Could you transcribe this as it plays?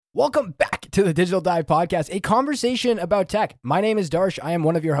Welcome back to the Digital Dive Podcast, a conversation about tech. My name is Darsh. I am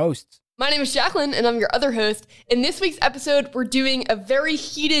one of your hosts. My name is Jacqueline, and I'm your other host. In this week's episode, we're doing a very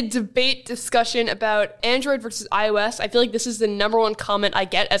heated debate discussion about Android versus iOS. I feel like this is the number one comment I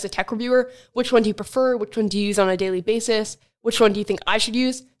get as a tech reviewer. Which one do you prefer? Which one do you use on a daily basis? Which one do you think I should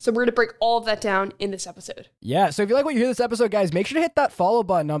use? So we're going to break all of that down in this episode. Yeah, so if you like what you hear this episode, guys, make sure to hit that follow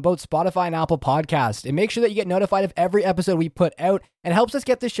button on both Spotify and Apple Podcasts. And make sure that you get notified of every episode we put out, and helps us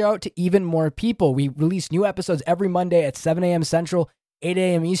get the show out to even more people. We release new episodes every Monday at 7 a.m. Central, 8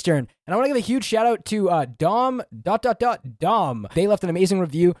 a.m. Eastern. And I want to give a huge shout out to Dom. They left an amazing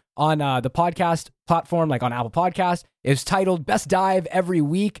review on the podcast platform, like on Apple Podcasts. It's titled Best Dive Every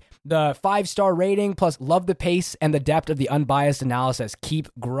Week. The 5-star rating plus love the pace and the depth of the unbiased analysis. Keep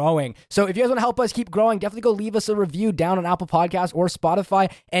growing. So if you guys want to help us keep growing, definitely go leave us a review down on Apple Podcasts or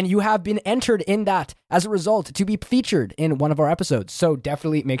Spotify. And you have been entered in that as a result to be featured in one of our episodes. So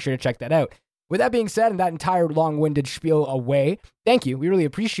definitely make sure to check that out. With that being said, and that entire long-winded spiel away, thank you. We really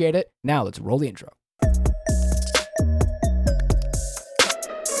appreciate it. Now let's roll the intro.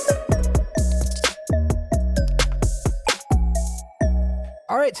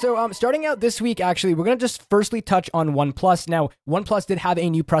 All right, so starting out this week, actually, we're going to just firstly touch on OnePlus. Now, OnePlus did have a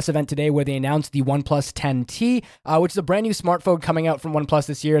new press event today where they announced the OnePlus 10T, which is a brand new smartphone coming out from OnePlus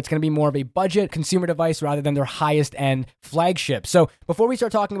this year. It's going to be more of a budget consumer device rather than their highest-end flagship. So before we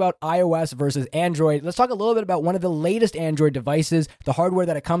start talking about iOS versus Android, let's talk a little bit about one of the latest Android devices, the hardware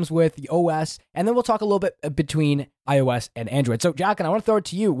that it comes with, the OS, and then we'll talk a little bit between iOS and Android. So, Jack, and I want to throw it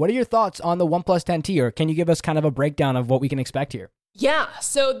to you. What are your thoughts on the OnePlus 10T, or can you give us kind of a breakdown of what we can expect here? Yeah,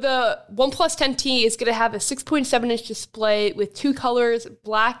 so the OnePlus 10T is going to have a 6.7-inch display with two colors,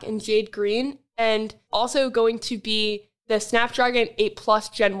 black and jade green, and also going to be the Snapdragon 8 Plus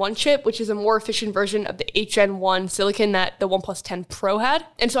Gen 1 chip, which is a more efficient version of the 8 Gen 1 silicon that the OnePlus 10 Pro had.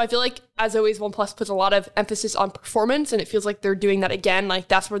 And so I feel like, as always, OnePlus puts a lot of emphasis on performance, and it feels like they're doing that again. Like,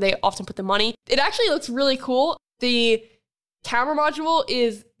 that's where they often put the money. It actually looks really cool. The camera module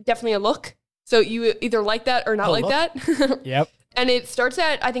is definitely a look. So you either like that or not that. Yep. And it starts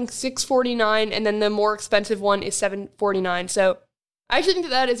at, I think, $649, and then the more expensive one is $749. So I actually think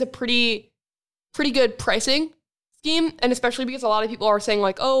that is a pretty good pricing scheme, and especially because a lot of people are saying,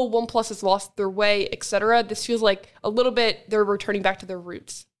 like, oh, OnePlus has lost their way, etc. This feels like a little bit they're returning back to their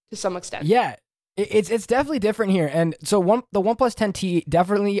roots to some extent. Yeah, it's definitely different here. And so the OnePlus 10T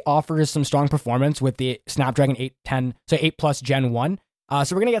definitely offers some strong performance with the Snapdragon 8 Plus Gen 1.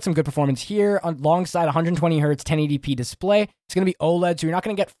 So we're going to get some good performance here alongside 120 hertz 1080p display. It's going to be OLED, so you're not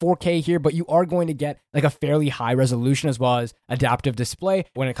going to get 4K here, but you are going to get like a fairly high resolution as well as adaptive display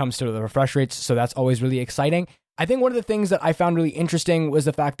when it comes to the refresh rates. So that's always really exciting. I think one of the things that I found really interesting was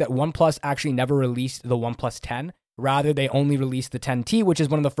the fact that OnePlus actually never released the OnePlus 10. Rather, they only released the 10T, which is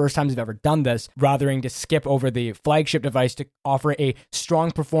one of the first times they've ever done this, rather than to skip over the flagship device to offer a strong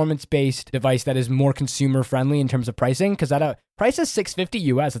performance-based device that is more consumer-friendly in terms of pricing. Because at a price of $650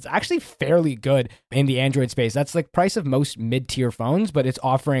 US, it's actually fairly good in the Android space. That's like price of most mid-tier phones, but it's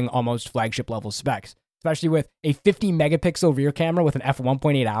offering almost flagship-level specs, especially with a 50 megapixel rear camera with an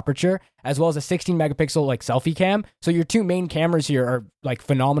f1.8 aperture, as well as a 16 megapixel like selfie cam. So your two main cameras here are like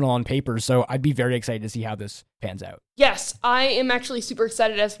phenomenal on paper. So I'd be very excited to see how this pans out. Yes, I am actually super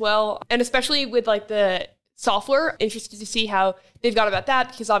excited as well. And especially with like the software, interested to see how they've gone about that,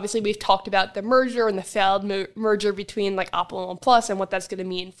 because obviously we've talked about the merger and the failed merger between like Apple and OnePlus and what that's going to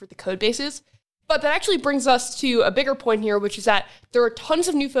mean for the code bases. But that actually brings us to a bigger point here, which is that there are tons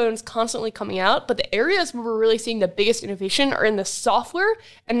of new phones constantly coming out, but the areas where we're really seeing the biggest innovation are in the software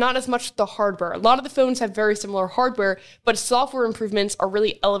and not as much the hardware. A lot of the phones have very similar hardware, but software improvements are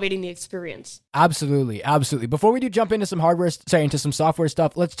really elevating the experience. Absolutely. Before we do jump into into some software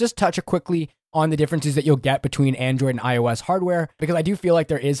stuff, let's just touch quickly on the differences that you'll get between Android and iOS hardware, because I do feel like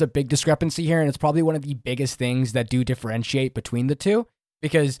there is a big discrepancy here, and it's probably one of the biggest things that do differentiate between the two.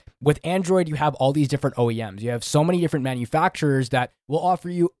 Because with Android, you have all these different OEMs. You have so many different manufacturers that will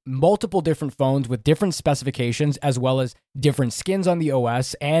offer you multiple different phones with different specifications, as well as different skins on the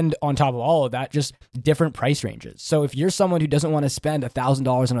OS. And on top of all of that, just different price ranges. So if you're someone who doesn't want to spend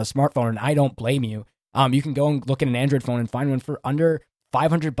 $1,000 on a smartphone, and I don't blame you, you can go and look at an Android phone and find one for under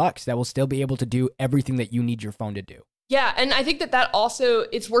 $500 that will still be able to do everything that you need your phone to do. Yeah, and I think that also,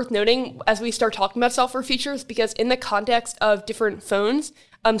 it's worth noting as we start talking about software features, because in the context of different phones,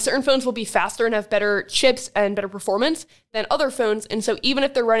 certain phones will be faster and have better chips and better performance than other phones. And so even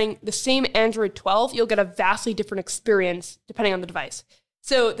if they're running the same Android 12, you'll get a vastly different experience depending on the device.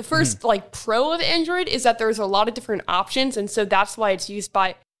 So the first pro of Android is that there's a lot of different options. And so that's why it's used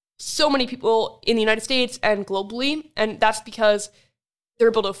by so many people in the United States and globally. And that's because they're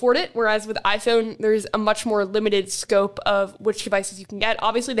able to afford it. Whereas with iPhone, there's a much more limited scope of which devices you can get.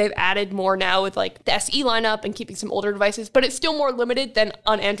 Obviously, they've added more now with like the SE lineup and keeping some older devices, but it's still more limited than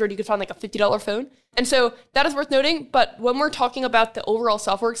on Android. You could find like a $50 phone. And so that is worth noting. But when we're talking about the overall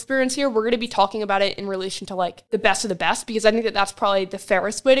software experience here, we're going to be talking about it in relation to like the best of the best, because I think that that's probably the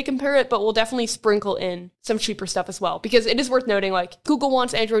fairest way to compare it. But we'll definitely sprinkle in some cheaper stuff as well, because it is worth noting like Google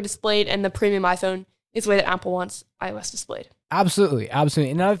wants Android displayed and the premium iPhone is the way that Apple wants iOS displayed. Absolutely.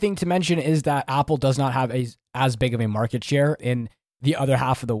 Another thing to mention is that Apple does not have as big of a market share in the other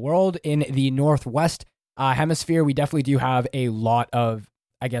half of the world. In the Northwest hemisphere, we definitely do have a lot of,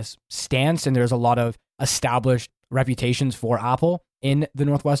 I guess, stance, and there's a lot of established reputations for Apple in the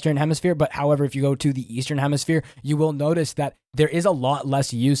Northwestern hemisphere. But however, if you go to the Eastern hemisphere, you will notice that there is a lot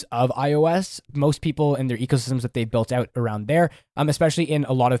less use of iOS. Most people in their ecosystems that they built out around there, especially in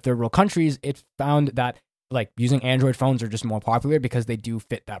a lot of third world countries, it's found that like using Android phones are just more popular because they do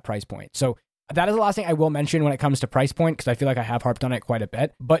fit that price point. So that is the last thing I will mention when it comes to price point, because I feel like I have harped on it quite a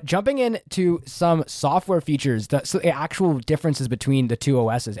bit. But jumping into some software features, the actual differences between the two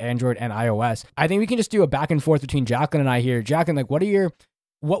OSs, Android and iOS, I think we can just do a back and forth between Jacqueline and I here. Jacqueline, like,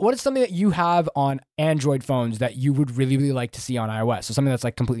 what is something that you have on Android phones that you would really, really like to see on iOS? So something that's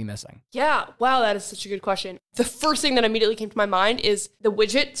like completely missing. Yeah, wow, that is such a good question. The first thing that immediately came to my mind is the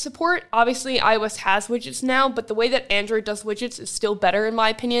widget support. Obviously, iOS has widgets now, but the way that Android does widgets is still better in my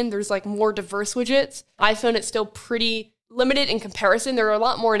opinion. There's like more diverse widgets. iPhone, it's still pretty limited in comparison. There are a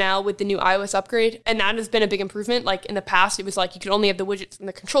lot more now with the new iOS upgrade, and that has been a big improvement. Like in the past, it was like you could only have the widgets in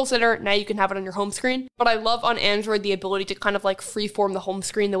the control center. Now you can have it on your home screen. But I love on Android the ability to kind of like freeform the home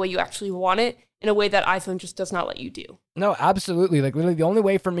screen the way you actually want it, in a way that iPhone just does not let you do. No, absolutely. Like literally the only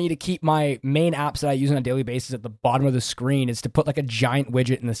way for me to keep my main apps that I use on a daily basis at the bottom of the screen is to put like a giant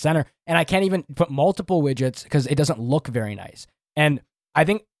widget in the center. And I can't even put multiple widgets because it doesn't look very nice. And I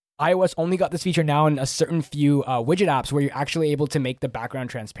think iOS only got this feature now in a certain few widget apps where you're actually able to make the background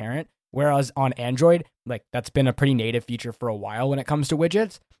transparent. Whereas on Android, like that's been a pretty native feature for a while when it comes to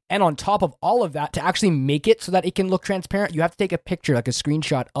widgets. And on top of all of that, to actually make it so that it can look transparent, you have to take a picture, like a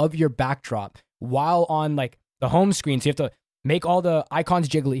screenshot of your backdrop while on like the home screen. So you have to make all the icons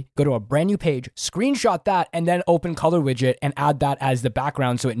jiggly, go to a brand new page, screenshot that, and then open color widget and add that as the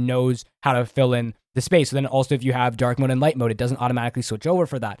background so it knows how to fill in the space. So then also if you have dark mode and light mode, it doesn't automatically switch over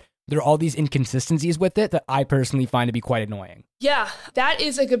for that. There are all these inconsistencies with it that I personally find to be quite annoying. Yeah, that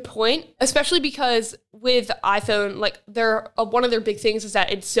is a good point, especially because with iPhone, like one of their big things is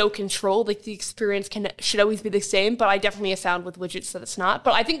that it's so controlled, like the experience should always be the same, but I definitely have found with widgets that it's not.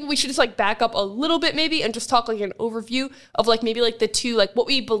 But I think we should just like back up a little bit maybe and just talk like an overview of like maybe like the two, like what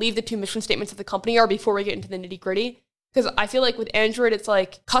we believe the two mission statements of the company are before we get into the nitty gritty. Because I feel like with Android, it's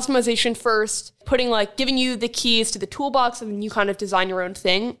like customization first, giving you the keys to the toolbox, and then you kind of design your own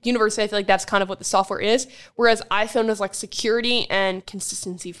thing. Universally, I feel like that's kind of what the software is. Whereas iPhone is like security and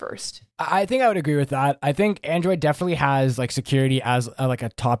consistency first. I think I would agree with that. I think Android definitely has like security as like a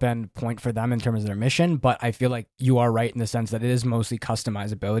top end point for them in terms of their mission. But I feel like you are right in the sense that it is mostly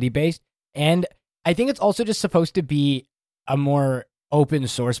customizability based. And I think it's also just supposed to be a more open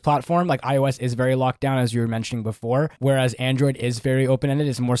source platform. Like iOS is very locked down, as you were mentioning before, whereas Android is very open-ended.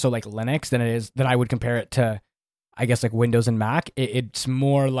 It's more so like Linux than I would compare it to, I guess, like Windows and Mac. It's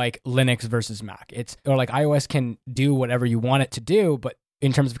more like Linux versus Mac. Or like iOS can do whatever you want it to do, but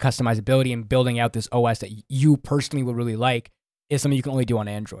in terms of customizability and building out this OS that you personally would really like is something you can only do on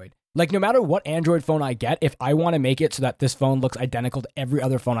Android. Like no matter what Android phone I get, if I want to make it so that this phone looks identical to every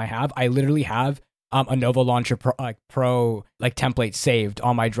other phone I have, I literally have a Nova Launcher Pro template saved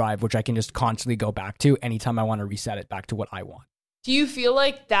on my drive, which I can just constantly go back to anytime I want to reset it back to what I want. Do you feel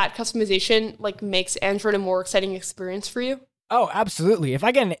like that customization like makes Android a more exciting experience for you? Oh, absolutely. If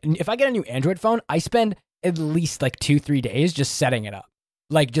I get a new Android phone, I spend at least like 2-3 days just setting it up,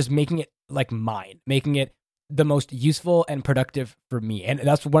 like just making it like mine, making it the most useful and productive for me. And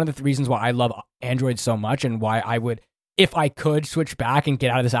that's one of the reasons why I love Android so much, and why I would, if I could switch back and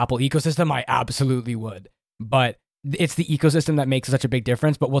get out of this Apple ecosystem, I absolutely would. But it's the ecosystem that makes such a big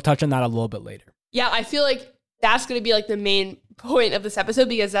difference, but we'll touch on that a little bit later. Yeah, I feel like that's going to be like the main point of this episode,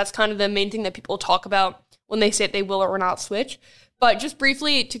 because that's kind of the main thing that people talk about when they say they will or will not switch. But just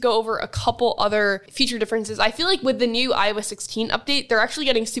briefly to go over a couple other feature differences, I feel like with the new iOS 16 update, they're actually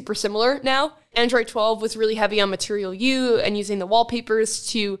getting super similar now. Android 12 was really heavy on Material You and using the wallpapers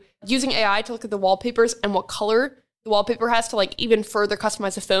to using AI to look at the wallpapers and what color the wallpaper has to like even further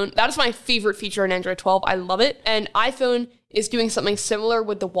customize the phone. That is my favorite feature in Android 12. I love it. And iPhone is doing something similar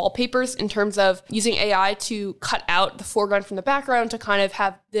with the wallpapers in terms of using AI to cut out the foreground from the background to kind of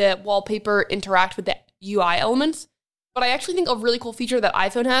have the wallpaper interact with the UI elements. But I actually think a really cool feature that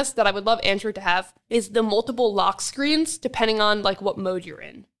iPhone has that I would love Android to have is the multiple lock screens depending on like what mode you're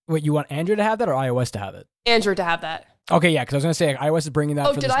in. Wait, you want Android to have that or iOS to have it? Android to have that. Okay, yeah, because I was going to say like, iOS is bringing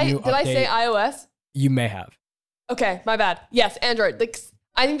that for this new update. Did I say iOS? You may have. Okay, my bad. Yes, Android. Like,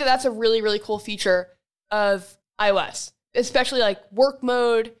 I think that's a really, really cool feature of iOS, especially like work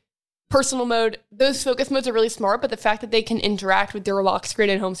mode, personal mode. Those focus modes are really smart, but the fact that they can interact with their lock screen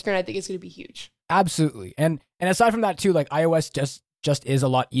and home screen, I think is going to be huge. Absolutely. And aside from that too, like iOS just is a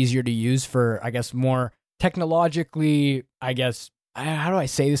lot easier to use for, I guess, more technologically, I guess, how do I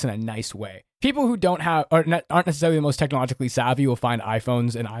say this in a nice way? People who don't have, or aren't necessarily the most technologically savvy will find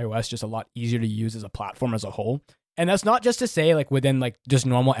iPhones and iOS just a lot easier to use as a platform as a whole. And that's not just to say like within like just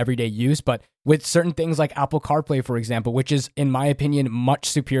normal everyday use, but with certain things like Apple CarPlay, for example, which is, in my opinion, much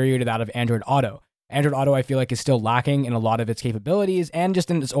superior to that of Android Auto. Android Auto, I feel like, is still lacking in a lot of its capabilities and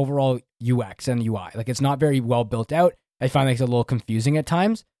just in its overall UX and UI. Like, it's not very well built out. I find like it's a little confusing at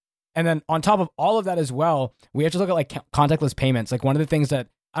times. And then on top of all of that as well, we have to look at like contactless payments. Like one of the things that,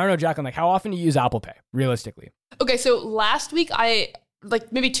 I don't know, Jacqueline, like how often do you use Apple Pay, realistically? Okay, so last week,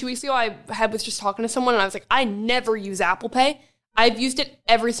 like maybe 2 weeks ago, I was just talking to someone and I was like, I never use Apple Pay. I've used it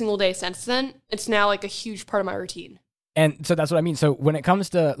every single day since then. It's now like a huge part of my routine. And so that's what I mean. So when it comes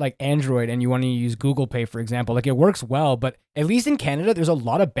to like Android and you want to use Google Pay, for example, like it works well, but at least in Canada, there's a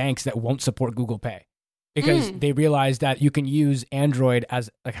lot of banks that won't support Google Pay because they realize that you can use Android as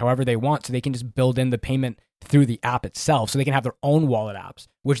like however they want. So they can just build in the payment through the app itself. So they can have their own wallet apps,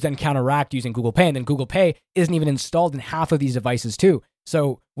 which then counteract using Google Pay. And then Google Pay isn't even installed in half of these devices too.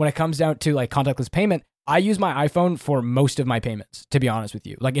 So when it comes down to like contactless payment, I use my iPhone for most of my payments, to be honest with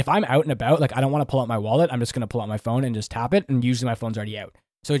you. Like if I'm out and about, like I don't want to pull out my wallet, I'm just going to pull out my phone and just tap it. And usually my phone's already out.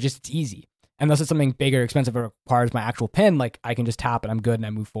 So it's easy. Unless it's something big or expensive or requires my actual PIN, like I can just tap and I'm good and I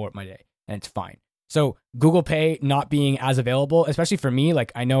move forward my day and it's fine. So Google Pay not being as available, especially for me,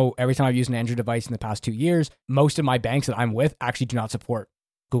 like I know every time I've used an Android device in the past 2 years, most of my banks that I'm with actually do not support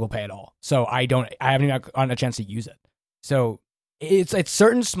Google Pay at all. So I haven't even gotten a chance to use it. So it's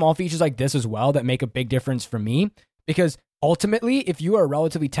certain small features like this as well that make a big difference for me, because ultimately, if you are a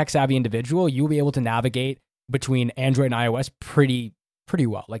relatively tech savvy individual, you'll be able to navigate between Android and iOS pretty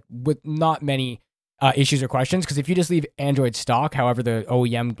well, like with not many issues or questions. Because if you just leave Android stock, however the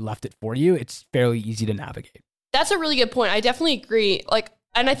OEM left it for you, it's fairly easy to navigate. That's a really good point. I definitely agree. Like,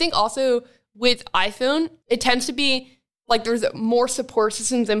 and I think also with iPhone, it tends to be like there's more support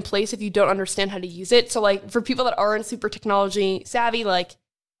systems in place if you don't understand how to use it. So like for people that aren't super technology savvy, like,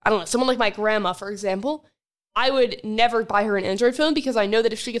 I don't know, someone like my grandma, for example, I would never buy her an Android phone because I know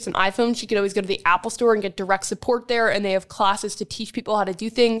that if she gets an iPhone, she could always go to the Apple store and get direct support there. And they have classes to teach people how to do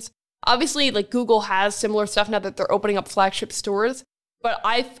things. Obviously, like Google has similar stuff now that they're opening up flagship stores. But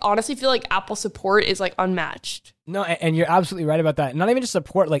I honestly feel like Apple support is like unmatched. No, and you're absolutely right about that. Not even just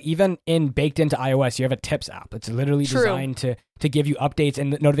support, like even baked into iOS, you have a tips app. It's literally designed to give you updates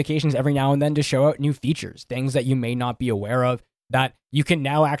and notifications every now and then to show out new features, things that you may not be aware of that you can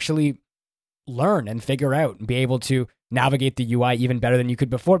now actually learn and figure out and be able to navigate the UI even better than you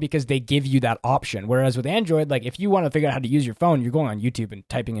could before because they give you that option. Whereas with Android, like if you want to figure out how to use your phone, you're going on YouTube and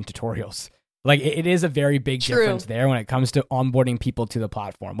typing in tutorials. Like it is a very big difference there when it comes to onboarding people to the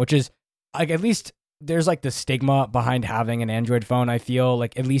platform, which is like at least there's like the stigma behind having an Android phone, I feel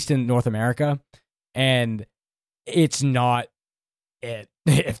like at least in North America. And it's not it,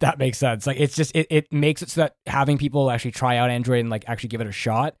 if that makes sense. Like it's just, it makes it so that having people actually try out Android and like actually give it a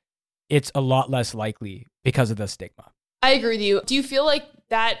shot, it's a lot less likely because of the stigma. I agree with you. Do you feel like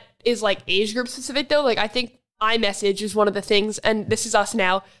that is like age group specific though? Like I think iMessage is one of the things, and this is us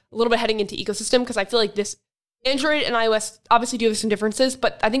now a little bit heading into ecosystem because I feel like this Android and iOS obviously do have some differences,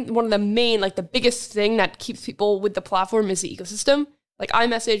 but I think one of the main, like the biggest thing that keeps people with the platform is the ecosystem. Like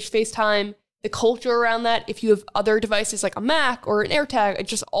iMessage, FaceTime, the culture around that. If you have other devices like a Mac or an AirTag, it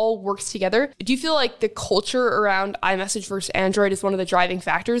just all works together. Do you feel like the culture around iMessage versus Android is one of the driving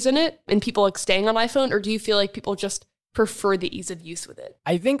factors in it and people like staying on iPhone, or do you feel like people just prefer the ease of use with it?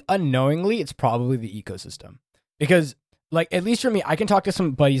 I think unknowingly, it's probably the ecosystem. Because, like, at least for me, I can talk to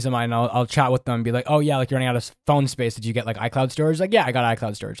some buddies of mine, and I'll chat with them and be like, oh, yeah, like, you're running out of phone space. Did you get, like, iCloud storage? Like, yeah, I got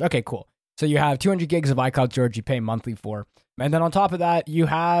iCloud storage. Okay, cool. So you have 200 gigs of iCloud storage you pay monthly for. And then on top of that, you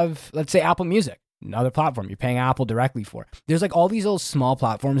have, let's say, Apple Music, another platform you're paying Apple directly for. There's, like, all these little small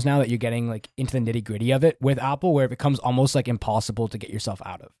platforms now that you're getting, like, into the nitty-gritty of it with Apple where it becomes almost, like, impossible to get yourself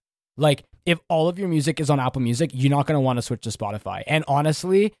out of. Like, if all of your music is on Apple Music, you're not going to want to switch to Spotify. And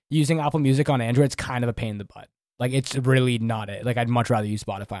honestly, using Apple Music on Android is kind of a pain in the butt. Like, it's really not it. Like, I'd much rather use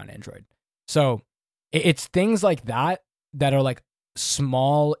Spotify on Android. So it's things like that that are like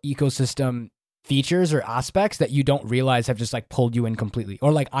small ecosystem features or aspects that you don't realize have just like pulled you in completely.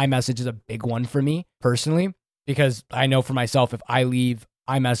 Or like iMessage is a big one for me personally, because I know for myself, if I leave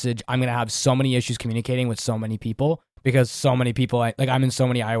iMessage, I'm going to have so many issues communicating with so many people, because so many people, I'm in so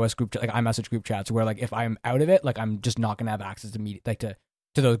many iOS group, like iMessage group chats where like if I'm out of it, like I'm just not going to have access to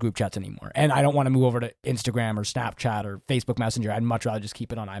to those group chats anymore. And I don't want to move over to Instagram or Snapchat or Facebook Messenger. I'd much rather just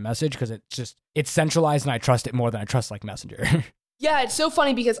keep it on iMessage because it's centralized and I trust it more than I trust like Messenger. Yeah, it's so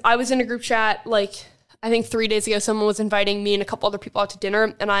funny because I was in a group chat, like, I think 3 days ago, someone was inviting me and a couple other people out to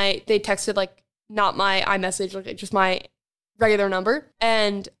dinner, and they texted, like, not my iMessage, like, just my regular number,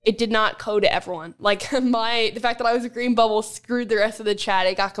 and it did not code to everyone. Like, the fact that I was a green bubble screwed the rest of the chat.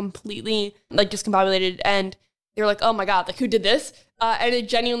 It got completely, like, discombobulated, and they were like, oh my God, like, who did this? And it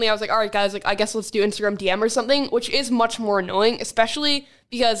genuinely, I was like, all right, guys, like, I guess let's do Instagram DM or something, which is much more annoying, especially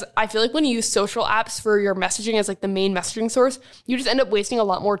because I feel like when you use social apps for your messaging as, like, the main messaging source, you just end up wasting a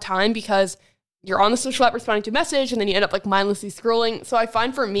lot more time because you're on the social app responding to a message, and then you end up, like, mindlessly scrolling. So I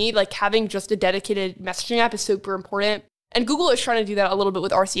find for me, like, having just a dedicated messaging app is super important. And Google is trying to do that a little bit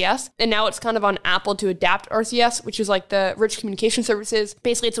with RCS. And now it's kind of on Apple to adapt RCS, which is, like, the rich communication services.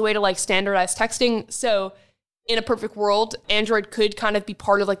 Basically, it's a way to, like, standardize texting. So in a perfect world, Android could kind of be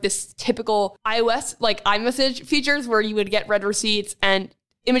part of like this typical iOS, like iMessage features where you would get read receipts and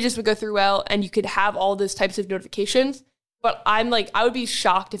images would go through well and you could have all those types of notifications. But I would be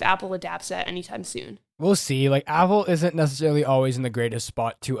shocked if Apple adapts that anytime soon. We'll see. Like Apple isn't necessarily always in the greatest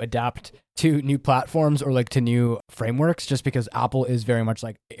spot to adapt to new platforms or like to new frameworks, just because Apple is very much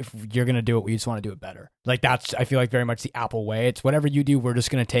like, if you're going to do it, we just want to do it better. Like that's, I feel like very much the Apple way. It's whatever you do, we're just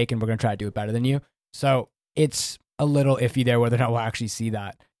going to take and we're going to try to do it better than you. So it's a little iffy there whether or not we'll actually see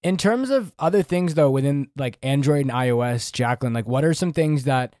that. In terms of other things though, within like Android and iOS, Jacqueline, like what are some things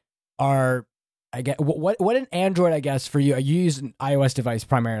that are, I guess, what in Android, I guess, for you? You use an iOS device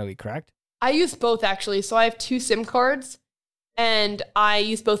primarily, correct? I use both actually. So I have 2 SIM cards and I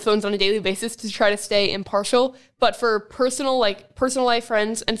use both phones on a daily basis to try to stay impartial. But for personal life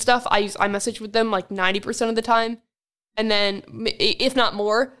friends and stuff, I use iMessage with them like 90% of the time. And then if not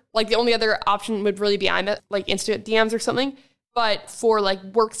more, like the only other option would really be like instant DMs or something. But for like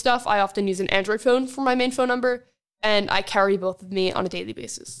work stuff, I often use an Android phone for my main phone number, and I carry both of me on a daily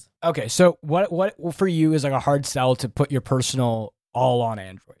basis. Okay, so what for you is like a hard sell to put your personal all on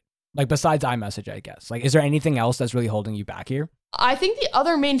Android? Like besides iMessage, I guess. Like, is there anything else that's really holding you back here? I think the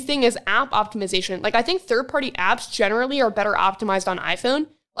other main thing is app optimization. Like I think third-party apps generally are better optimized on iPhone.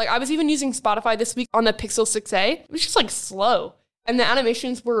 Like I was even using Spotify this week on the Pixel 6a. It was just like slow. And the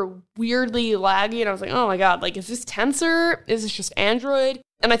animations were weirdly laggy. And I was like, oh my God, like, is this Tensor? Is this just Android?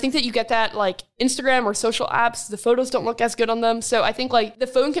 And I think that you get that like Instagram or social apps, the photos don't look as good on them. So I think like the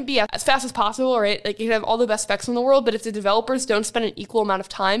phone can be as fast as possible, right? Like you can have all the best specs in the world, but if the developers don't spend an equal amount of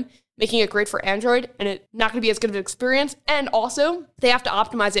time making it great for Android, and it's not going to be as good of an experience. And also they have to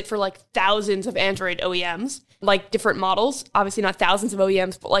optimize it for like thousands of Android OEMs, like different models, obviously not thousands of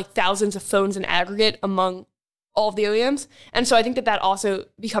OEMs, but like thousands of phones in aggregate among all of the OEMs. And so I think that also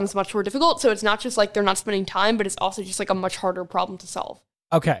becomes much more difficult. So it's not just like they're not spending time, but it's also just like a much harder problem to solve.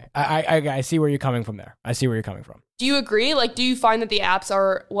 Okay. I see where you're coming from there. I see where you're coming from. Do you agree? Like, do you find that the apps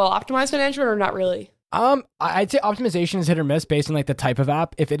are well optimized on Android or not really? I'd say optimization is hit or miss based on like the type of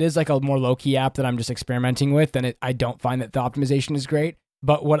app. If it is like a more low-key app that I'm just experimenting with, then I don't find that the optimization is great.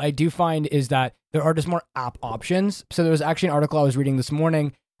 But what I do find is that there are just more app options. So there was actually an article I was reading this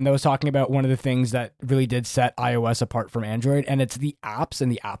morning and that was talking about one of the things that really did set iOS apart from Android, and it's the apps in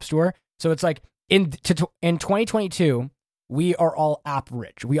the App Store. So it's like in 2022, we are all app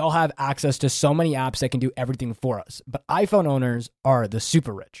rich. We all have access to so many apps that can do everything for us. But iPhone owners are the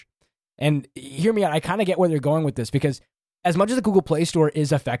super rich. And hear me out, I kind of get where they're going with this, because as much as the Google Play Store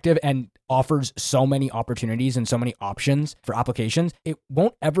is effective and offers so many opportunities and so many options for applications, it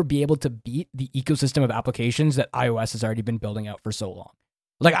won't ever be able to beat the ecosystem of applications that iOS has already been building out for so long.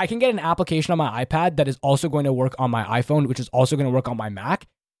 Like I can get an application on my iPad that is also going to work on my iPhone, which is also going to work on my Mac,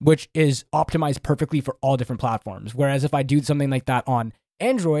 which is optimized perfectly for all different platforms. Whereas if I do something like that on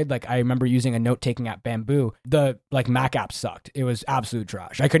Android, like I remember using a note-taking app, Bamboo, the like Mac app sucked. It was absolute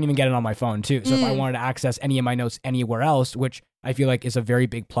trash. I couldn't even get it on my phone too. So if I wanted to access any of my notes anywhere else, which I feel like is a very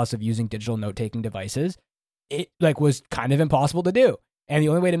big plus of using digital note-taking devices, it like was kind of impossible to do. And the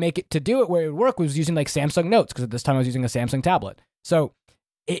only way to make it to do it where it would work was using like Samsung Notes, because at this time I was using a Samsung tablet. So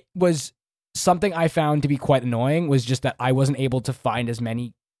it was something I found to be quite annoying, was just that I wasn't able to find as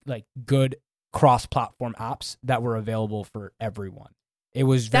many like good cross-platform apps that were available for everyone. It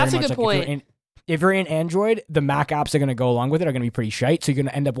was very That's much a good like point. if you're in Android, the Mac apps are going to go along with it are going to be pretty shite. So you're going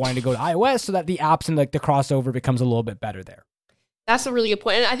to end up wanting to go to iOS so that the apps and like the crossover becomes a little bit better there. That's a really good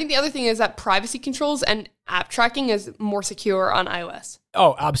point. And I think the other thing is that privacy controls and app tracking is more secure on iOS.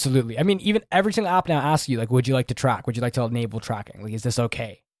 Oh, absolutely. I mean, even every single app now asks you, like, would you like to track? Would you like to enable tracking? Like, is this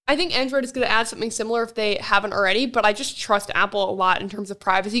okay? I think Android is going to add something similar if they haven't already, but I just trust Apple a lot in terms of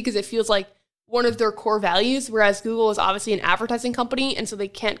privacy because it feels like one of their core values, whereas Google is obviously an advertising company, and so they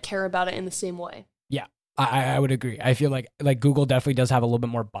can't care about it in the same way. Yeah, I would agree. I feel like Google definitely does have a little bit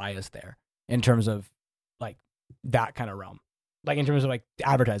more bias there in terms of like that kind of realm, like in terms of like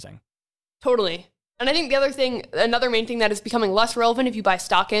advertising. Totally. And I think the other thing, another main thing that is becoming less relevant if you buy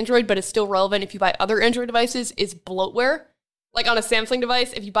stock Android, but is still relevant if you buy other Android devices, is bloatware. Like on a Samsung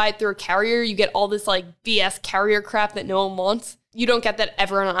device, if you buy it through a carrier, you get all this like BS carrier crap that no one wants. You don't get that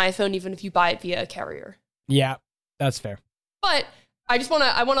ever on an iPhone, even if you buy it via a carrier. Yeah, that's fair. But I want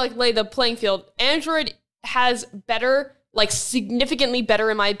to like lay the playing field. Android has better, like significantly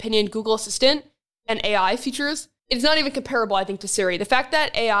better, in my opinion, Google Assistant and AI features. It's not even comparable, I think, to Siri. The fact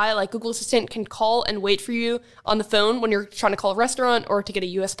that AI, like Google Assistant, can call and wait for you on the phone when you're trying to call a restaurant or to get a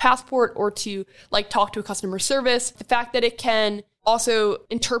US passport or to like talk to a customer service. The fact that it can also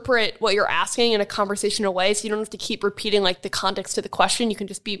interpret what you're asking in a conversational way, so you don't have to keep repeating like the context to the question. You can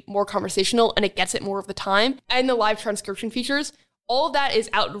just be more conversational and it gets it more of the time. And the live transcription features, all of that is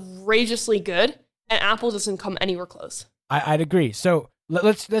outrageously good, and Apple doesn't come anywhere close. I'd agree. So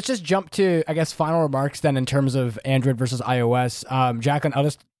let's just jump to, I guess, final remarks then in terms of Android versus iOS. Jacqueline, I'll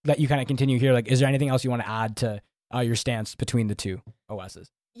just let you kind of continue here. Like, is there anything else you want to add to your stance between the two OSs?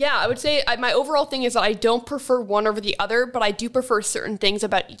 Yeah, I would say my overall thing is that I don't prefer one over the other, but I do prefer certain things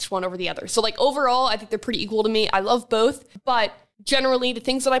about each one over the other. So like overall, I think they're pretty equal to me. I love both, but generally the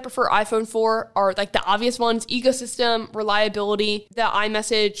things that I prefer iPhone for are like the obvious ones: ecosystem, reliability, the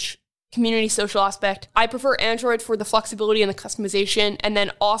iMessage, community, social aspect. I prefer Android for the flexibility and the customization, and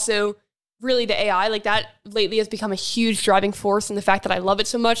then also really the AI. Like that lately has become a huge driving force in the fact that I love it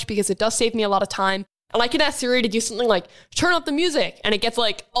so much because it does save me a lot of time. And I can ask Siri to do something like turn up the music, and it gets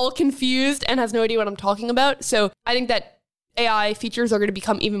like all confused and has no idea what I'm talking about. So I think that AI features are going to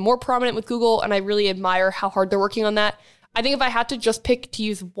become even more prominent with Google, and I really admire how hard they're working on that. I think if I had to just pick to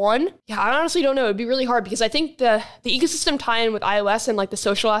use one, I honestly don't know. It'd be really hard because I think the ecosystem tie-in with iOS and like the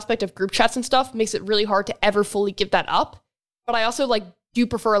social aspect of group chats and stuff makes it really hard to ever fully give that up. But I also like do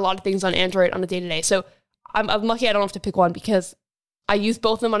prefer a lot of things on Android on a day-to-day. So I'm lucky I don't have to pick one because I use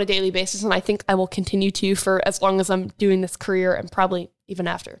both of them on a daily basis, and I think I will continue to for as long as I'm doing this career and probably even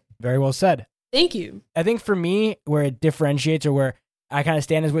after. Very well said. Thank you. I think for me, where it differentiates or where I kind of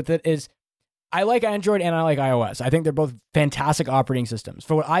stand is with it is I like Android and I like iOS. I think they're both fantastic operating systems.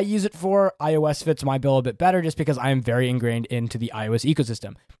 For what I use it for, iOS fits my bill a bit better just because I am very ingrained into the iOS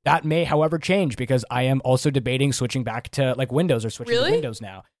ecosystem. That may, however, change because I am also debating switching back to like Windows or switching to Windows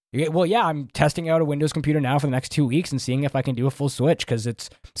now. Well, yeah, I'm testing out a Windows computer now for the next 2 weeks and seeing if I can do a full switch because it's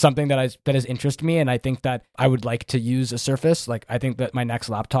something that has interested me, and I think that I would like to use a Surface. Like, I think that my next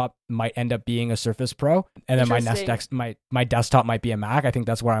laptop might end up being a Surface Pro, and then my desktop might be a Mac. I think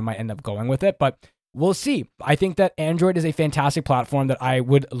that's where I might end up going with it, but we'll see. I think that Android is a fantastic platform that I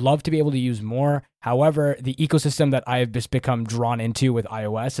would love to be able to use more. However, the ecosystem that I have just become drawn into with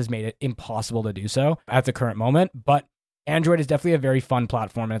iOS has made it impossible to do so at the current moment, but Android is definitely a very fun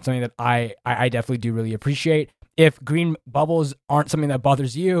platform, and it's something that I definitely do really appreciate. If green bubbles aren't something that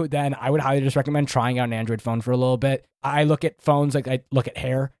bothers you, then I would highly just recommend trying out an Android phone for a little bit. I look at phones like I look at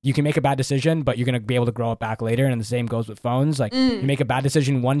hair. You can make a bad decision, but you're going to be able to grow it back later, and the same goes with phones. Like you make a bad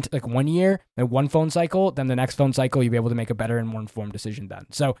decision one year, then one phone cycle, then the next phone cycle, you'll be able to make a better and more informed decision then.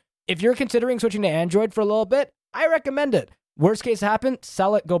 So if you're considering switching to Android for a little bit, I recommend it. Worst case happen,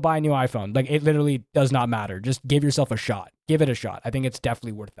 sell it, go buy a new iPhone. Like, it literally does not matter. Just give yourself a shot. Give it a shot. I think it's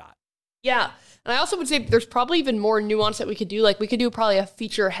definitely worth that. Yeah. And I also would say there's probably even more nuance that we could do. Like, we could do probably a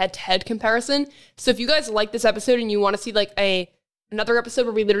feature head-to-head comparison. So if you guys like this episode and you want to see like another episode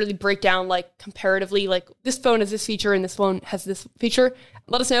where we literally break down like comparatively, like this phone has this feature and this phone has this feature,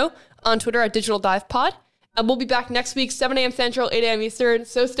 let us know on Twitter at Digital Dive Pod. And we'll be back next week, 7 a.m. Central, 8 a.m. Eastern.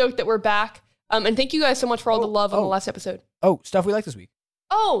 So stoked that we're back. And thank you guys so much for all the love on the last episode. Oh, stuff we like this week.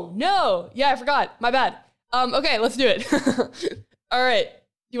 Oh, no. Yeah, I forgot. My bad. Okay, let's do it. All right.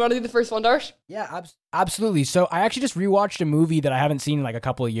 You want to do the first one, Darsh? Yeah, absolutely. So I actually just rewatched a movie that I haven't seen in like a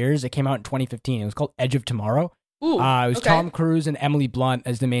couple of years. It came out in 2015. It was called Edge of Tomorrow. Ooh, it was Tom Cruise and Emily Blunt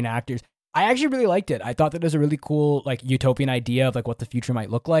as the main actors. I actually really liked it. I thought that it was a really cool, like, utopian idea of like what the future might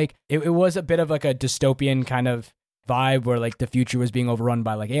look like. It was a bit of like a dystopian kind of vibe where like the future was being overrun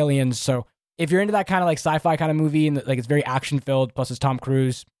by like aliens. So if you're into that kind of like sci-fi kind of movie and like it's very action filled, plus it's Tom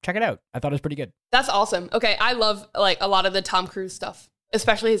Cruise, check it out. I thought it was pretty good. That's awesome. Okay, I love like a lot of the Tom Cruise stuff,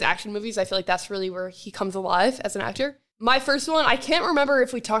 especially his action movies. I feel like that's really where he comes alive as an actor. My first one, I can't remember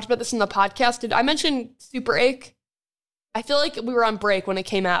if we talked about this in the podcast. Did I mention Super Ache? I feel like we were on break when it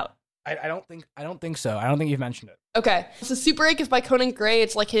came out. I don't think so. I don't think you've mentioned it. Okay. So Super Ache is by Conan Gray.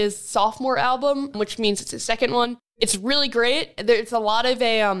 It's like his sophomore album, which means it's his second one. It's really great. There's a lot of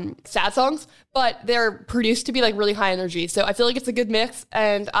sad songs, but they're produced to be like really high energy. So I feel like it's a good mix,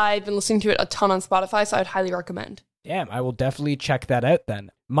 and I've been listening to it a ton on Spotify, so I'd highly recommend. Damn, I will definitely check that out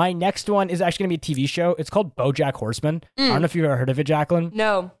then. My next one is actually going to be a TV show. It's called BoJack Horseman. I don't know if you've ever heard of it, Jacqueline.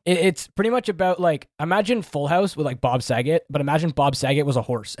 No. It's pretty much about like, imagine Full House with like Bob Saget, but imagine Bob Saget was a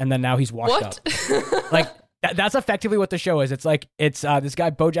horse and then now he's washed up. Like that's effectively what the show is. It's like, it's this guy,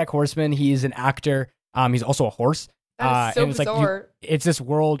 BoJack Horseman. He's an actor. He's also a horse. That is so and it's bizarre. like it's this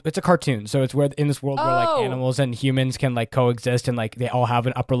world. It's a cartoon, so it's where in this world where like animals and humans can like coexist, and like they all have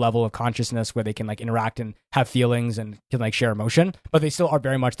an upper level of consciousness where they can like interact and have feelings and can like share emotion, but they still are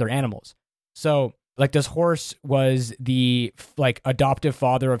very much their animals. So like this horse was the like adoptive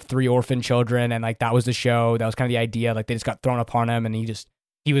father of 3 orphan children, and like that was the show. That was kind of the idea. Like they just got thrown upon him, and he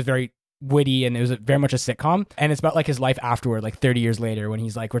was very witty, and it was very much a sitcom. And it's about like his life afterward, like 30 years later, when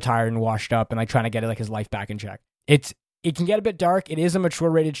he's like retired and washed up and like trying to get like his life back in check. It can get a bit dark. It is a mature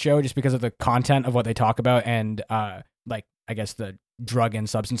rated show just because of the content of what they talk about and like I guess the drug and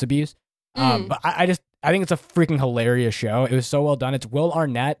substance abuse. But I think it's a freaking hilarious show. It was so well done. It's Will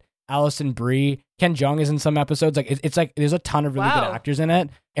Arnett, Alison Brie, Ken Jeong is in some episodes. Like it's like there's a ton of really good actors in it.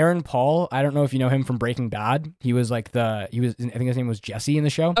 Aaron Paul, I don't know if you know him from Breaking Bad. He was I think his name was Jesse in the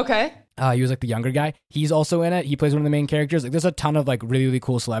show. Okay. He was like the younger guy. He's also in it. He plays one of the main characters. Like there's a ton of like really, really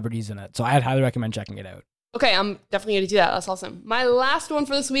cool celebrities in it. So I'd highly recommend checking it out. Okay, I'm definitely going to do that. That's awesome. My last one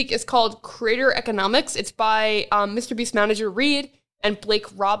for this week is called Creator Economics. It's by Mr. Beast manager Reed and Blake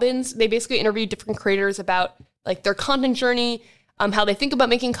Robbins. They basically interview different creators about like their content journey, how they think about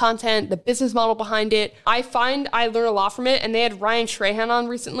making content, the business model behind it. I find I learn a lot from it, and they had Ryan Trahan on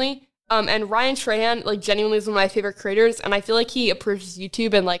recently. And Ryan Trahan, like, genuinely is one of my favorite creators, and I feel like he approaches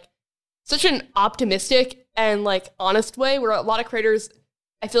YouTube in like such an optimistic and like honest way, where a lot of creators,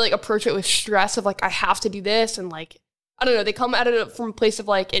 I feel like, approach it with stress of like, I have to do this. And like, I don't know, they come at it from a place of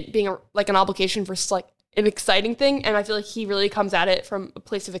like it being like an obligation versus like an exciting thing. And I feel like he really comes at it from a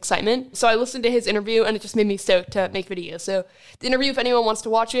place of excitement. So I listened to his interview and it just made me stoked to make videos. So the interview, if anyone wants to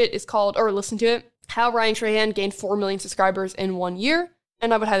watch it, is called, or listen to it, How Ryan Trahan Gained 4 million subscribers in 1 year.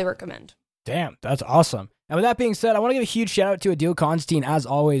 And I would highly recommend. Damn, that's awesome. And with that being said, I want to give a huge shout out to Adil Constantine, as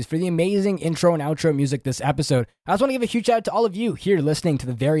always, for the amazing intro and outro music this episode. I also want to give a huge shout out to all of you here listening to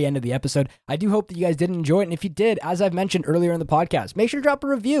the very end of the episode. I do hope that you guys did enjoy it. And if you did, as I've mentioned earlier in the podcast, make sure to drop a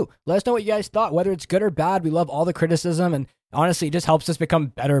review. Let us know what you guys thought, whether it's good or bad. We love all the criticism, and honestly, it just helps us become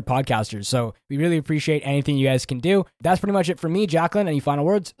better podcasters. So we really appreciate anything you guys can do. That's pretty much it for me. Jacqueline, any final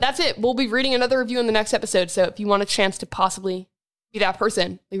words? That's it. We'll be reading another review in the next episode. So if you want a chance to possibly be that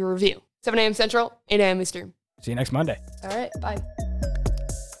person, leave a review. 7 a.m. Central, 8 a.m. Eastern. See you next Monday. All right. Bye.